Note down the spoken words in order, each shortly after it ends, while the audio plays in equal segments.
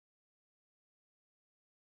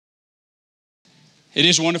It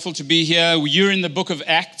is wonderful to be here. You're in the book of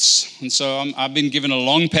Acts, and so I've been given a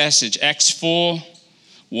long passage, Acts 4,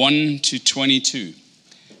 1 to 22.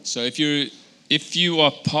 So if you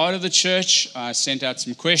are part of the church, I sent out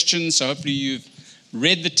some questions, so hopefully you've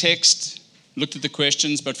read the text, looked at the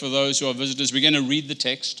questions, but for those who are visitors, we're going to read the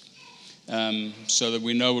text so that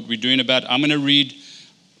we know what we're doing about. I'm going to read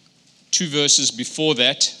 2 verses before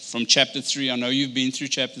that from chapter 3. I know you've been through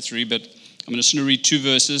chapter 3, but I'm just going to read 2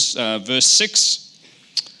 verses. Verse 6.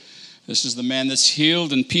 This is the man that's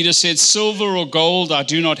healed. And Peter said, "Silver or gold I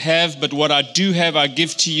do not have, but what I do have I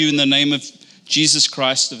give to you in the name of Jesus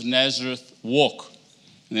Christ of Nazareth. Walk."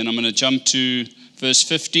 And then I'm going to jump to verse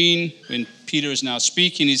 15. When Peter is now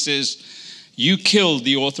speaking, he says, "You killed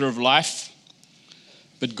the author of life,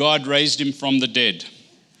 but God raised him from the dead.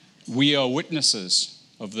 We are witnesses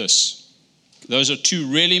of this." Those are 2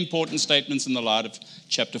 really important statements in the light of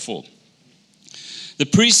chapter 4. The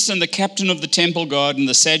priests and the captain of the temple guard and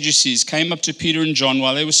the Sadducees came up to Peter and John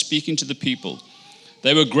while they were speaking to the people.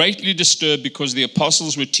 They were greatly disturbed because the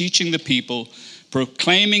apostles were teaching the people,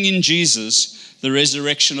 proclaiming in Jesus the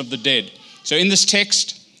resurrection of the dead. So in this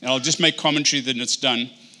text, and I'll just make commentary, then it's done,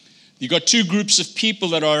 you've got 2 groups of people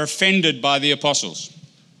that are offended by the apostles.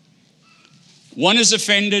 One is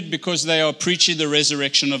offended because they are preaching the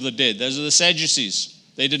resurrection of the dead. Those are the Sadducees.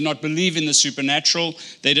 They did not believe in the supernatural.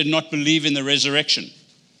 They did not believe in the resurrection.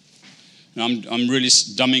 Now, I'm really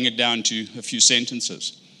dumbing it down to a few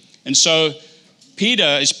sentences. And so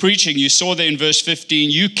Peter is preaching. You saw there in verse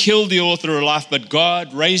 15, "You killed the author of life, but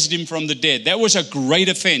God raised him from the dead." That was a great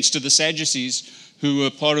offense to the Sadducees, who were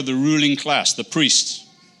part of the ruling class, the priests.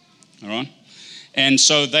 All right? And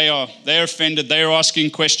so they're offended. They are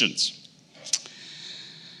asking questions.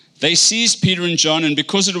 They seized Peter and John, and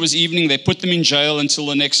because it was evening, they put them in jail until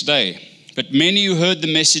the next day. But many who heard the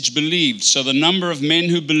message believed, so the number of men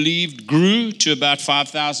who believed grew to about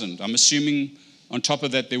 5,000. I'm assuming on top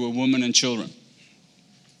of that there were women and children.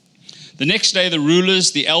 The next day, the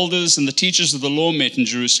rulers, the elders, and the teachers of the law met in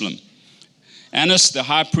Jerusalem. Annas, the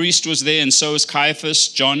high priest, was there, and so was Caiaphas,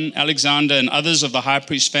 John, Alexander, and others of the high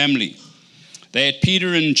priest family. They had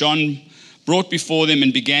Peter and John brought before them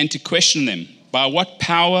and began to question them. "By what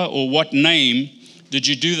power or what name did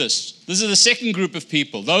you do this?" This is the second group of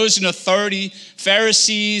people. Those in authority,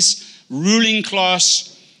 Pharisees, ruling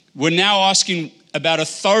class, were now asking about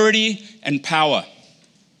authority and power.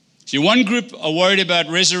 See, one group are worried about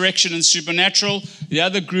resurrection and supernatural. The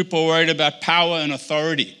other group are worried about power and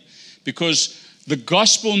authority, because the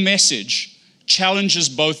gospel message challenges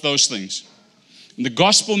both those things. And the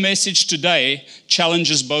gospel message today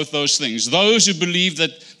challenges both those things. Those who believe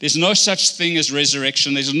that there's no such thing as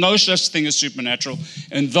resurrection, there's no such thing as supernatural,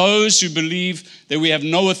 and those who believe that we have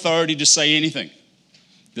no authority to say anything.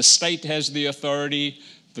 The state has the authority,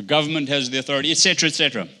 the government has the authority, etc.,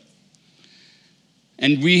 etc.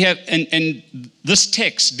 And and this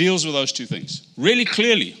text deals with those 2 things really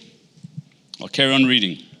clearly. I'll carry on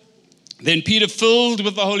reading. Then Peter, filled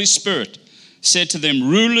with the Holy Spirit, said to them,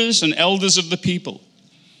 "Rulers and elders of the people,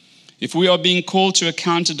 if we are being called to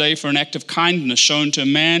account today for an act of kindness shown to a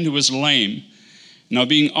man who was lame, and are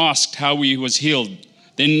being asked how he was healed,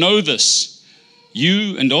 then know this,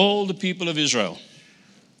 you and all the people of Israel.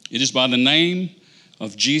 It is by the name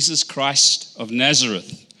of Jesus Christ of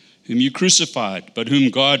Nazareth, whom you crucified, but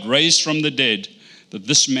whom God raised from the dead, that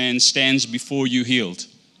this man stands before you healed."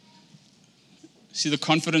 See the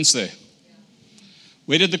confidence there?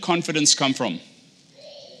 Where did the confidence come from?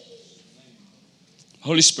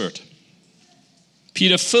 Holy Spirit.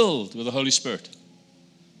 Peter, filled with the Holy Spirit.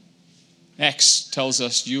 Acts tells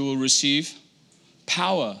us you will receive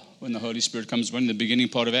power when the Holy Spirit comes, in the beginning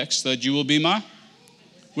part of Acts, that you will be my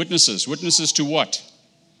witnesses. Witnesses to what?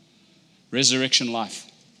 Resurrection life.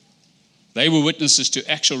 They were witnesses to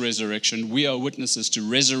actual resurrection. We are witnesses to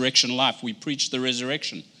resurrection life. We preach the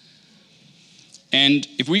resurrection. And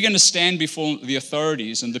if we're going to stand before the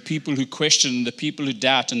authorities and the people who question, and the people who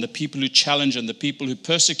doubt, and the people who challenge, and the people who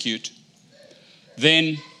persecute,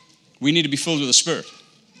 then we need to be filled with the Spirit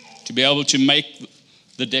to be able to make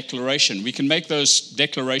the declaration. We can make those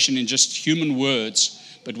declarations in just human words,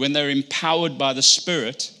 but when they're empowered by the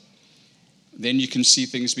Spirit, then you can see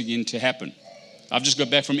things begin to happen. I've just got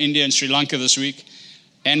back from India and Sri Lanka this week,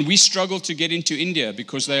 and we struggle to get into India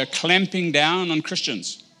because they are clamping down on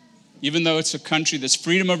Christians. Even though it's a country that's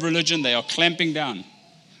freedom of religion, they are clamping down.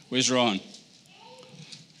 Where's Rohan?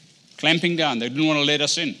 Clamping down. They didn't want to let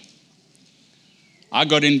us in. I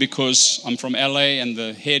got in because I'm from LA, and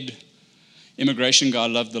the head immigration guy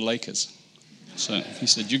loved the Lakers. So he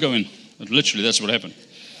said, "You go in." But literally, that's what happened.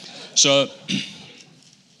 So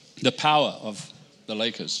the power of the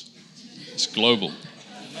Lakers. It's global.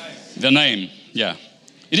 The name, yeah.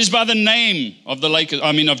 It is by the name of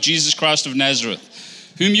of Jesus Christ of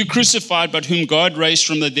Nazareth, whom you crucified, but whom God raised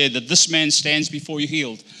from the dead, that this man stands before you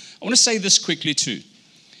healed. I want to say this quickly too.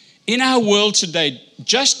 In our world today,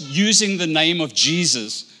 just using the name of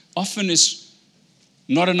Jesus often is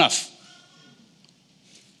not enough.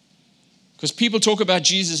 Because people talk about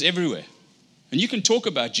Jesus everywhere. And you can talk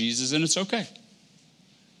about Jesus and it's okay.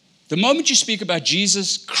 The moment you speak about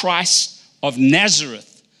Jesus Christ of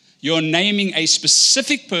Nazareth, you're naming a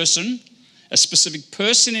specific person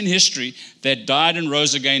in history that died and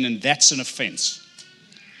rose again, and that's an offense.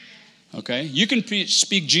 Okay? You can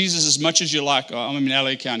speak Jesus as much as you like. I'm in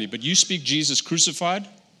LA County, but you speak Jesus crucified,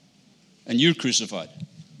 and you're crucified.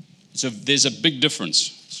 So there's a big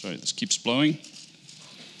difference. Sorry, this keeps blowing.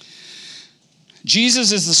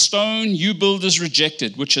 Jesus is the stone you builders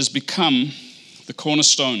rejected, which has become the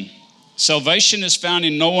cornerstone. Salvation is found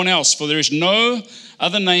in no one else, for there is no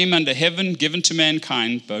other name under heaven given to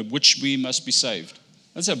mankind by which we must be saved.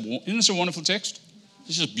 Isn't this a wonderful text?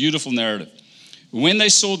 This is a beautiful narrative. When they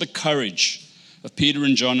saw the courage of Peter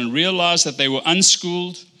and John and realized that they were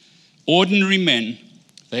unschooled, ordinary men,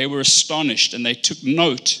 they were astonished, and they took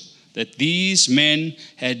note that these men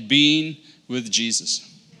had been with Jesus.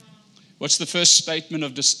 What's the first statement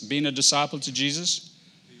of being a disciple to Jesus?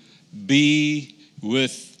 Be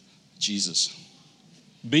with Jesus.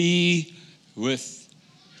 Be with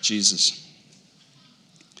Jesus.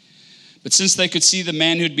 But since they could see the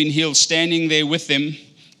man who had been healed standing there with them,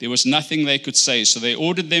 there was nothing they could say. So they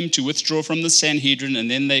ordered them to withdraw from the Sanhedrin, and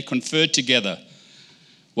then they conferred together.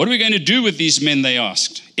 What are we going to do with these men, they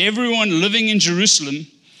asked. Everyone living in Jerusalem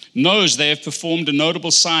knows they have performed a notable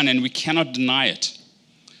sign, and we cannot deny it.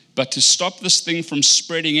 But to stop this thing from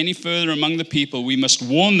spreading any further among the people, we must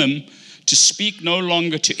warn them to speak no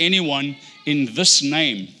longer to anyone in this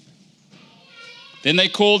name. Then they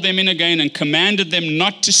called them in again and commanded them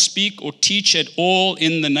not to speak or teach at all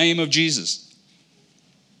in the name of Jesus.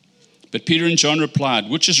 But Peter and John replied,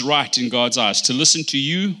 which is right in God's eyes, to listen to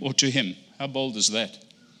you or to him? How bold is that?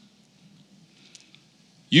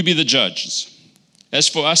 You be the judges. As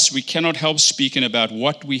for us, we cannot help speaking about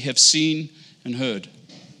what we have seen and heard.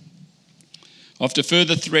 After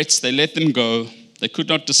further threats, they let them go. They could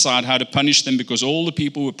not decide how to punish them because all the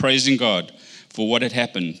people were praising God for what had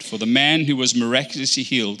happened. For the man who was miraculously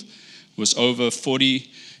healed was over 40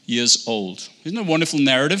 years old. Isn't it a wonderful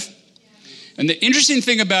narrative? And the interesting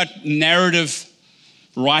thing about narrative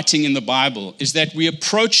writing in the Bible is that we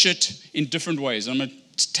approach it in different ways. I'm going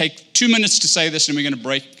to take 2 minutes to say this, and we're going to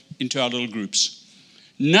break into our little groups.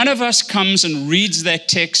 None of us comes and reads that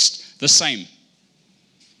text the same.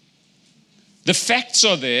 The facts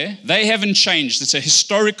are there. They haven't changed. It's a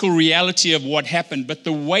historical reality of what happened. But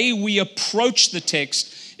the way we approach the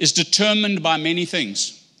text is determined by many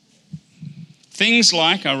things. Things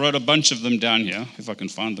like, I wrote a bunch of them down here, if I can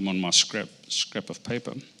find them on my scrap of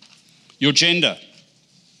paper. Your gender.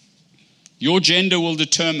 Your gender will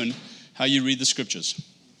determine how you read the scriptures.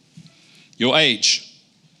 Your age.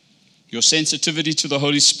 Your sensitivity to the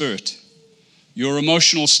Holy Spirit. Your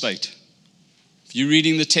emotional state. If you're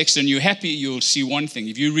reading the text and you're happy, you'll see one thing.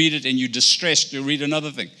 If you read it and you're distressed, you'll read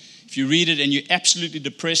another thing. If you read it and you're absolutely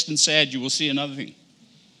depressed and sad, you will see another thing.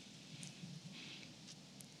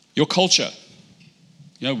 Your culture.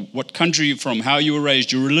 What country you're from, how you were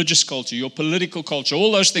raised, your religious culture, your political culture,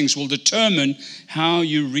 all those things will determine how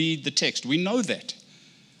you read the text. We know that.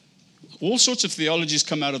 All sorts of theologies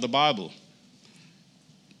come out of the Bible,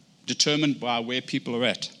 determined by where people are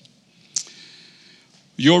at.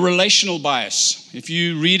 Your relational bias. If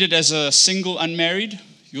you read it as a single unmarried,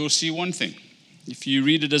 you'll see one thing. If you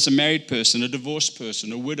read it as a married person, a divorced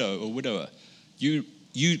person, a widow or widower, the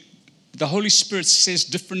Holy Spirit says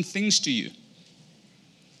different things to you.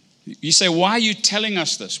 You say, why are you telling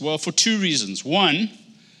us this? Well, for two reasons. One,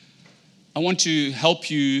 I want to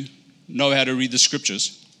help you know how to read the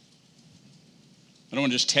scriptures. I don't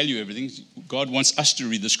want to just tell you everything. God wants us to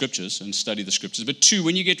read the scriptures and study the scriptures. But two,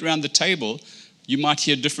 when you get around the table, you might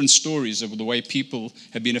hear different stories of the way people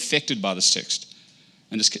have been affected by this text.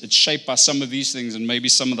 And it's shaped by some of these things and maybe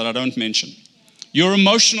some that I don't mention. Your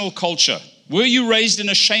emotional culture. Were you raised in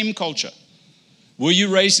a shame culture? Were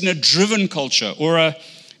you raised in a driven culture or a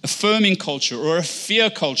affirming culture or a fear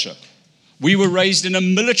culture? We were raised in a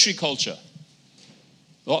military culture.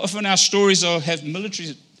 Often our stories have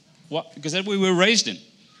military, because that's what we were raised in.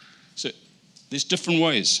 So there's different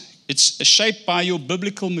ways. It's shaped by your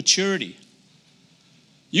biblical maturity.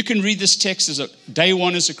 You can read this text as day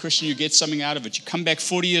one as a Christian, you get something out of it. You come back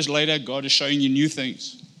 40 years later, God is showing you new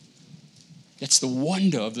things. That's the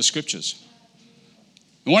wonder of the scriptures.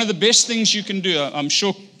 And one of the best things you can do, I'm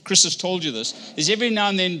sure Chris has told you this, is every now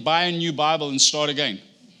and then buy a new Bible and start again.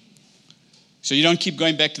 So you don't keep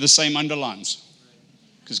going back to the same underlines,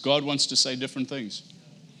 because God wants to say different things.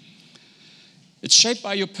 It's shaped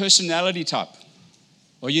by your personality type.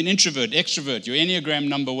 Are you an introvert, extrovert, your Enneagram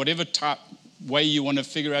number, whatever type way you want to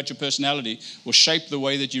figure out your personality will shape the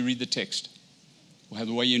way that you read the text, or have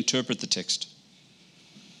the way you interpret the text.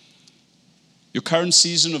 Your current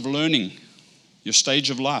season of learning, your stage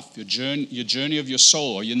of life, your journey of your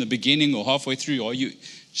soul. Are you in the beginning or halfway through? Are you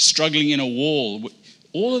struggling in a wall?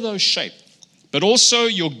 All of those shape. But also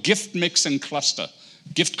your gift mix and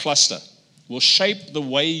gift cluster will shape the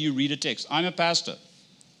way you read a text. I'm a pastor,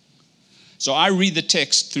 so I read the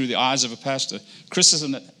text through the eyes of a pastor. Chris is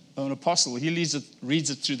an apostle. He reads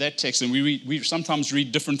it through that text, and we sometimes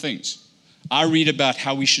read different things. I read about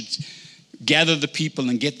how we should gather the people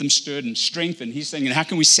and get them stirred and strengthened. He's saying, and how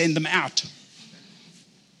can we send them out?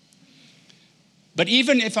 But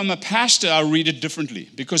even if I'm a pastor, I'll read it differently.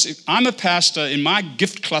 Because if I'm a pastor, in my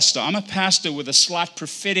gift cluster, I'm a pastor with a slight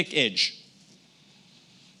prophetic edge.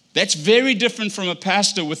 That's very different from a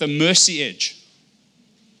pastor with a mercy edge.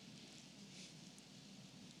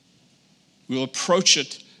 We'll approach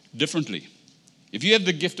it differently. If you have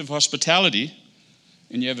the gift of hospitality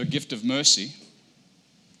and you have a gift of mercy,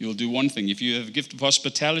 you'll do one thing. If you have a gift of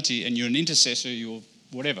hospitality and you're an intercessor, you'll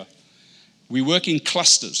whatever. We work in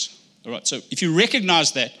clusters. All right, so if you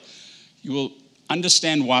recognize that, you will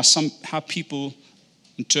understand how people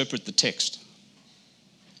interpret the text.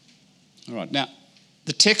 All right, now,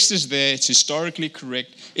 the text is there, it's historically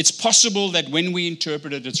correct. It's possible that when we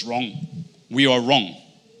interpret it, it's wrong. We are wrong.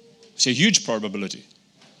 It's a huge probability.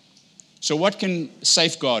 So what can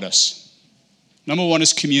safeguard us? Number one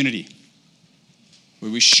is community,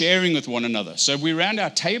 where we're sharing with one another. So if we're around our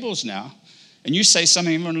tables now, and you say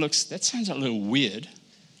something, everyone looks, that sounds a little weird.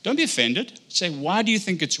 Don't be offended. Say, why do you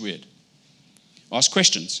think it's weird? Ask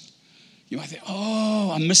questions. You might think,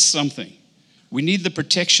 oh, I missed something. We need the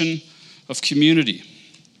protection of community.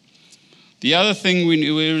 The other thing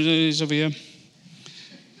where is over here?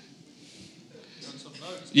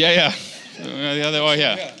 Yeah. Yeah, they are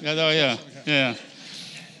here. Yeah, they are here.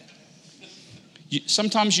 Yeah.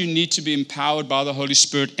 Sometimes you need to be empowered by the Holy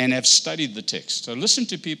Spirit and have studied the text. So listen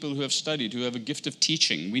to people who have studied, who have a gift of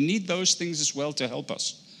teaching. We need those things as well to help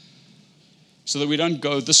us, so that we don't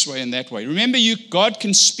go this way and that way. Remember, God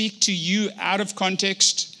can speak to you out of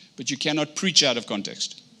context, but you cannot preach out of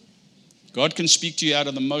context. God can speak to you out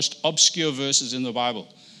of the most obscure verses in the Bible,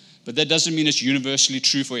 but that doesn't mean it's universally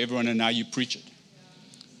true for everyone, and now you preach it.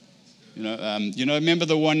 Remember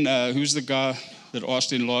the one, who's the guy that asked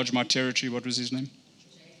to enlarge my territory? What was his name?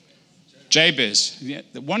 Jabez. Yeah,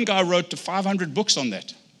 the one guy wrote 500 books on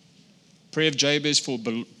that. Prayer of Jabez for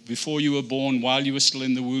before you were born, while you were still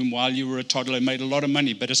in the womb, while you were a toddler. Made a lot of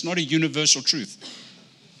money, but it's not a universal truth.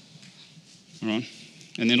 All right.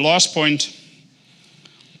 And then last point,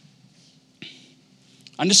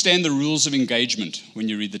 understand the rules of engagement when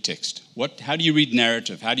you read the text. How do you read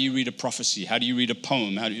narrative? How do you read a prophecy? How do you read a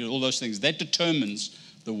poem? All those things. That determines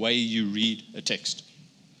the way you read a text.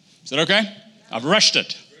 Is that okay? I've rushed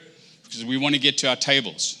it because we want to get to our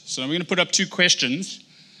tables. So I'm going to put up two questions.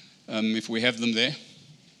 If we have them there.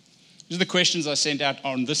 These are the questions I sent out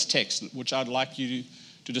on this text, which I'd like you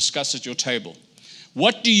to discuss at your table.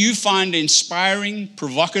 What do you find inspiring,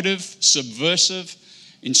 provocative, subversive,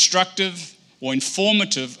 instructive, or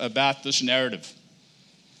informative about this narrative?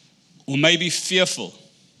 Or maybe fearful,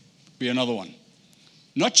 be another one.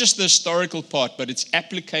 Not just the historical part, but its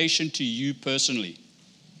application to you personally.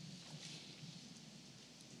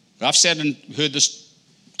 I've sat and heard this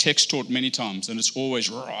text taught many times, and it's always,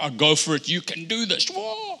 go for it, you can do this.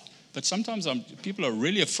 Whoa. But sometimes people are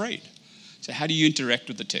really afraid. So how do you interact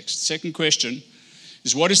with the text? Second question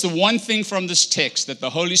is, what is the one thing from this text that the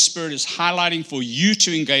Holy Spirit is highlighting for you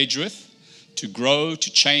to engage with, to grow, to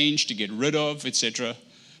change, to get rid of, etc.,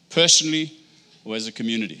 personally or as a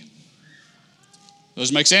community?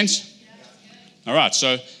 Those make sense? All right,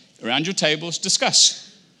 so around your tables, discuss.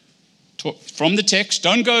 Talk from the text.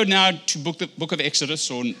 Don't go now to the book of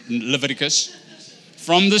Exodus or Leviticus.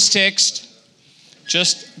 From this text,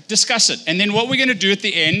 just discuss it. And then what we're going to do at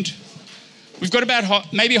the end, we've got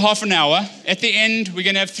about maybe half an hour. At the end, we're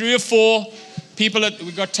going to have 3 or 4 people.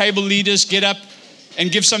 We've got table leaders get up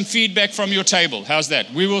and give some feedback from your table. How's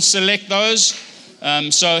that? We will select those.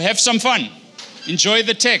 So have some fun. Enjoy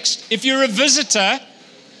the text. If you're a visitor,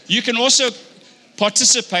 you can also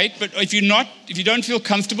participate, but if you don't feel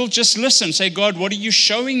comfortable, just listen. Say, God, what are you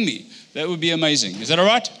showing me? That would be amazing. Is that all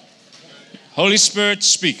right? Holy Spirit,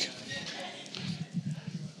 speak.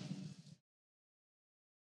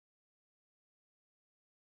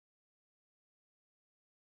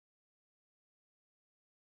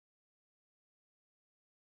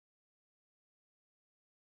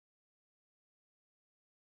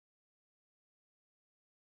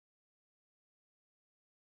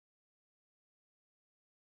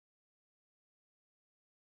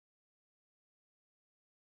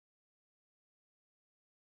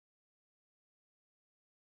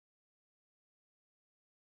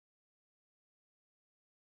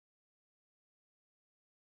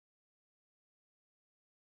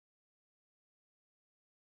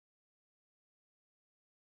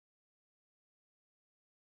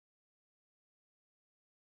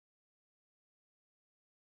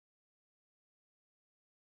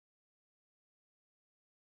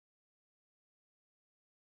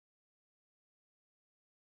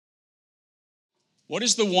 What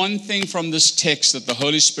is the one thing from this text that the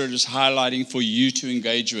Holy Spirit is highlighting for you to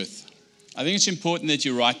engage with? I think it's important that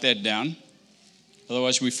you write that down.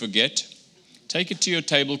 Otherwise we forget. Take it to your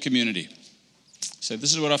table community. Say,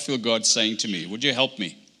 this is what I feel God's saying to me. Would you help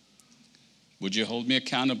me? Would you hold me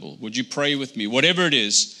accountable? Would you pray with me? Whatever it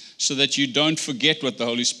is, so that you don't forget what the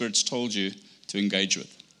Holy Spirit's told you to engage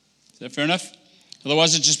with. Is that fair enough?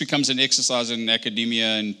 Otherwise it just becomes an exercise in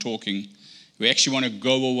academia and talking. We actually want to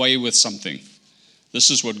go away with something. This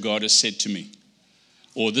is what God has said to me.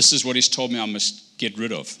 Or this is what He's told me I must get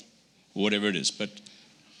rid of. Or whatever it is. But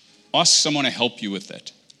ask someone to help you with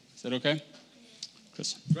that. Is that okay?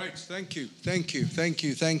 Chris? Great. Thank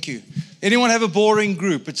you. Anyone have a boring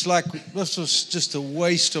group? It's like, this was just a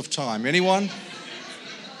waste of time. Anyone?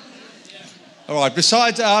 All right.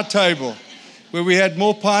 Besides our table, where we had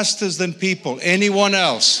more pastors than people. Anyone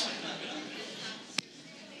else?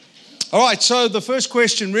 All right, so the first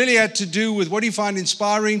question really had to do with what do you find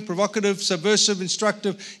inspiring, provocative, subversive,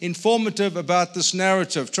 instructive, informative about this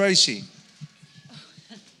narrative? Tracy.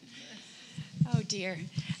 Oh, dear.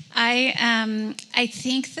 I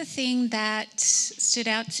think the thing that stood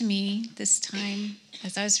out to me this time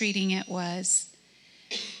as I was reading it was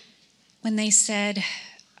when they said,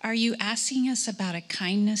 are you asking us about a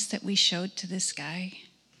kindness that we showed to this guy?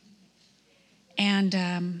 And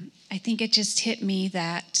I think it just hit me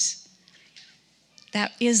that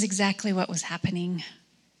is exactly what was happening,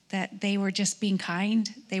 that they were just being kind.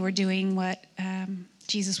 They were doing what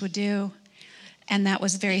Jesus would do, and that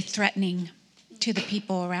was very threatening to the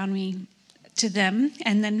people around me, to them.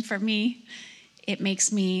 And then for me, it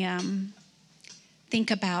makes me think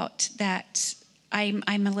about that I'm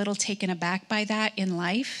a little taken aback by that in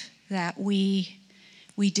life, that we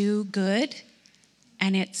do good,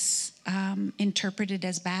 and it's interpreted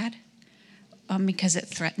as bad because it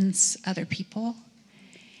threatens other people.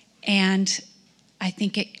 And I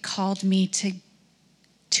think it called me to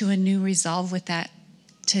a new resolve with that,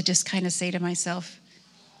 to just kind of say to myself,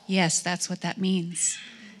 yes, that's what that means.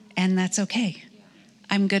 And that's okay.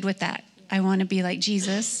 I'm good with that. I want to be like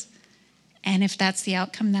Jesus. And if that's the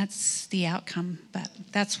outcome, that's the outcome. But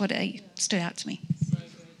that's what stood out to me.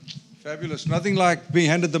 Fabulous. Nothing like being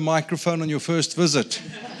handed the microphone on your first visit.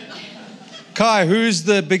 Kai, who's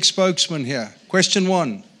the big spokesman here? Question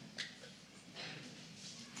 1.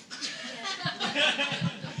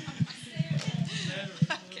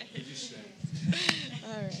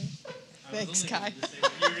 Thanks, Kai.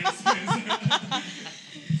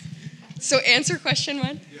 So answer question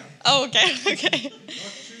 1? Yeah. Oh, okay. Not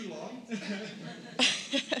too long.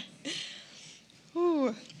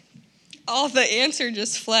 Ooh. Oh, the answer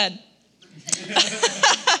just fled.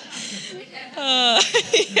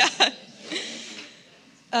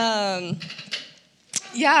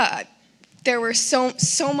 Yeah. There were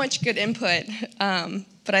so much good input,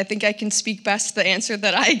 but I think I can speak best the answer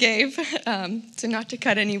that I gave, so not to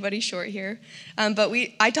cut anybody short here. But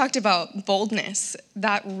I talked about boldness.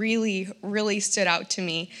 That really, really stood out to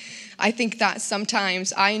me. I think that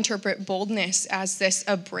sometimes I interpret boldness as this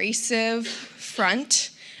abrasive front,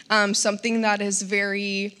 something that is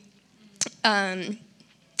very, I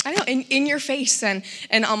don't know, in your face and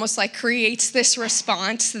almost like creates this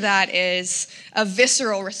response that is a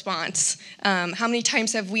visceral response. How many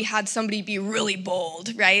times have we had somebody be really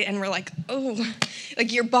bold, right? And we're like, oh,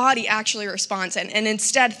 like your body actually responds. And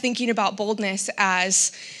instead thinking about boldness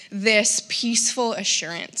as this peaceful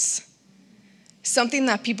assurance, something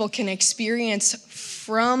that people can experience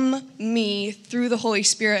from me through the Holy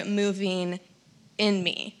Spirit moving in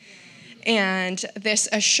me. And this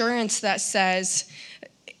assurance that says,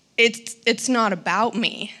 it's not about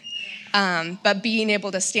me, but being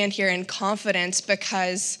able to stand here in confidence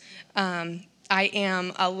because I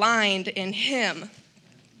am aligned in Him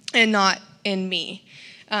and not in me.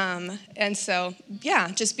 And so,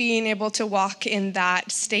 yeah, just being able to walk in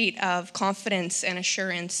that state of confidence and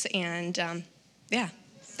assurance and,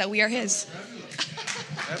 that we are His.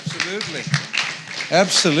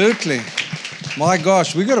 Absolutely. My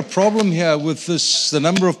gosh, we got a problem here with the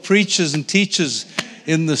number of preachers and teachers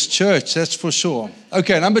in this church, that's for sure.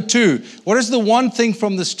 Okay, number 2. What is the one thing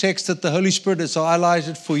from this text that the Holy Spirit has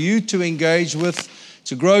highlighted for you to engage with,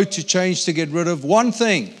 to grow, to change, to get rid of? One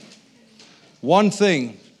thing.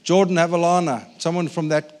 Jordan, Havalana, someone from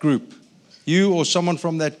that group. You or someone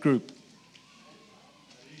from that group.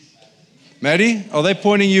 Maddie, are they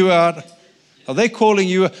pointing you out? Are they calling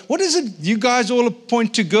you? What is it? You guys all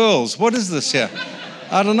point to girls. What is this here?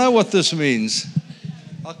 I don't know what this means.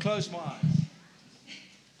 I'll close my eyes.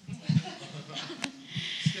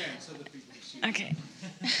 Okay.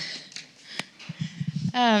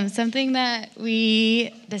 Something that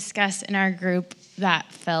we discussed in our group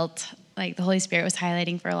that felt like the Holy Spirit was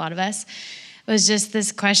highlighting for a lot of us was just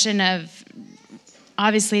this question of,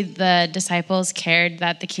 obviously the disciples cared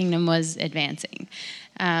that the kingdom was advancing.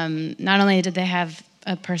 Not only did they have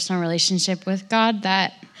a personal relationship with God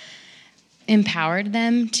that empowered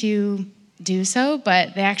them to do so,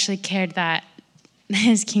 but they actually cared that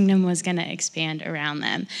his kingdom was going to expand around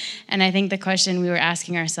them. And I think the question we were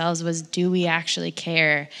asking ourselves was, do we actually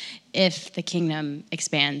care if the kingdom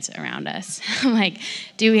expands around us? Like,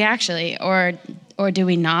 do we actually, or do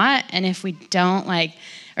we not? And if we don't,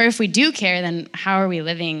 or if we do care, then how are we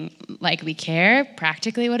living like we care?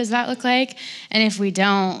 Practically, what does that look like? And if we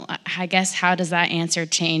don't, I guess, how does that answer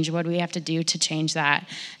change? What do we have to do to change that?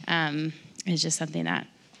 It's just something that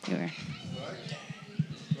we were...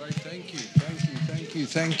 Right. Thank you.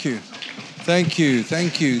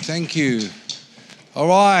 All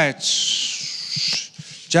right.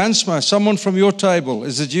 Jansma, someone from your table.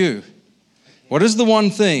 Is it you? What is the one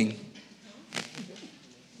thing?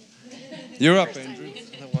 You're up, Andrew.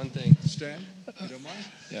 The one thing. Stan, you don't mind?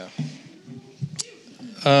 Yeah.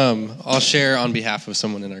 I'll share on behalf of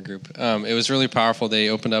someone in our group. It was really powerful. They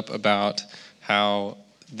opened up about how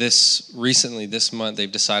this month,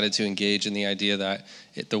 they've decided to engage in the idea that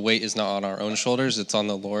the weight is not on our own shoulders, it's on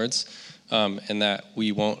the Lord's, and that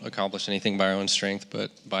we won't accomplish anything by our own strength, but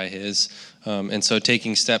by His. And so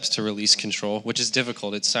taking steps to release control, which is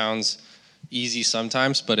difficult. It sounds easy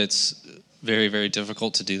sometimes, but it's very, very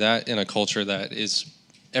difficult to do that in a culture that is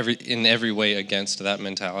in every way against that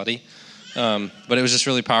mentality. But it was just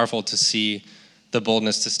really powerful to see the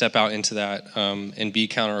boldness to step out into that and be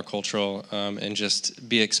countercultural and just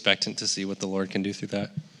be expectant to see what the Lord can do through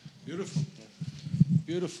that. Beautiful.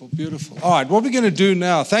 All right, what we're going to do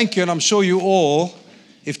now, thank you, and I'm sure you all,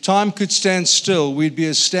 if time could stand still, we'd be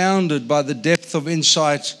astounded by the depth of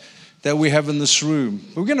insight that we have in this room.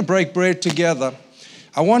 We're going to break bread together.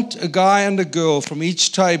 I want a guy and a girl from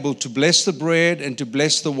each table to bless the bread and to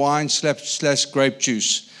bless the wine / grape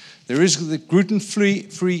juice. There is the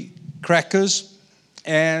gluten-free crackers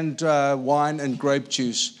and wine and grape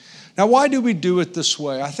juice. Now, why do we do it this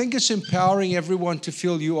way? I think it's empowering everyone to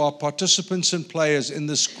feel you are participants and players in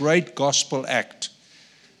this great gospel act.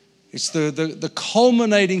 It's the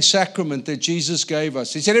culminating sacrament that Jesus gave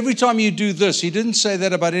us. He said, every time you do this, He didn't say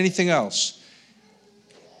that about anything else,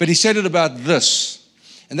 but He said it about this.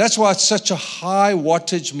 And that's why it's such a high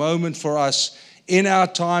wattage moment for us in our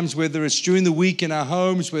times, whether it's during the week in our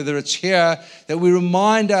homes, whether it's here, that we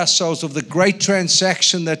remind ourselves of the great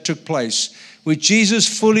transaction that took place, where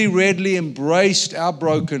Jesus fully, readily embraced our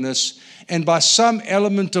brokenness and by some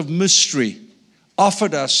element of mystery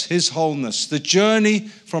offered us His wholeness. The journey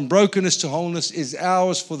from brokenness to wholeness is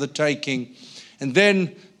ours for the taking. And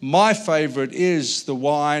then my favorite is the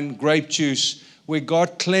wine, grape juice, where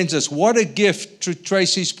God cleanses. What a gift, to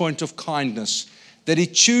Tracy's point, of kindness, that He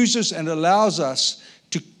chooses and allows us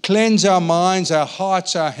to cleanse our minds, our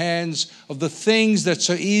hearts, our hands of the things that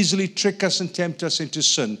so easily trick us and tempt us into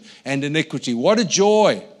sin and iniquity. What a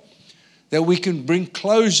joy that we can bring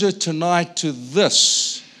closure tonight to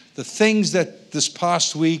this, the things that this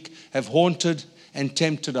past week have haunted and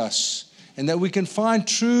tempted us, and that we can find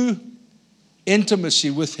true intimacy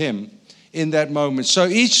with Him in that moment. So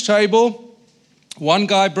each table, one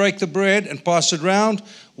guy break the bread and pass it around,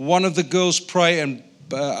 one of the girls pray and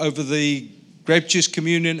over the grape juice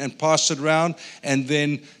communion and pass it around, and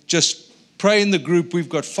then just pray in the group. We've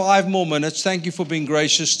got 5 more minutes. Thank you for being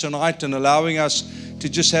gracious tonight and allowing us to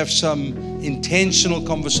just have some intentional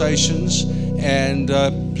conversations, and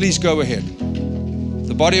please go ahead.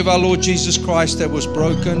 The body of our Lord Jesus Christ that was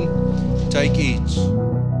broken, take, eat.